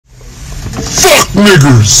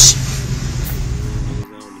niggers.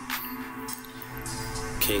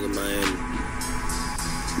 King of Miami.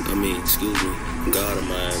 Excuse me, God of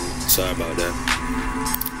Miami. Sorry about that.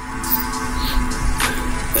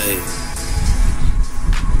 Hey.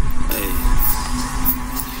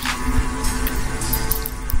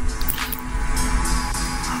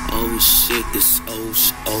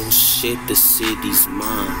 Oh shit, the city's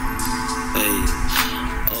mine. Hey.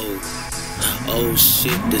 Oh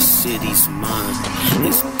shit, the city's mine.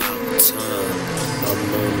 It's about time.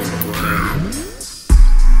 I'm on the grind.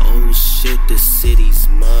 Oh shit, the city's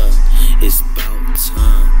mine. It's about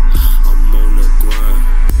time. I'm on the grind.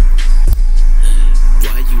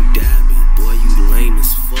 Why you dabbing?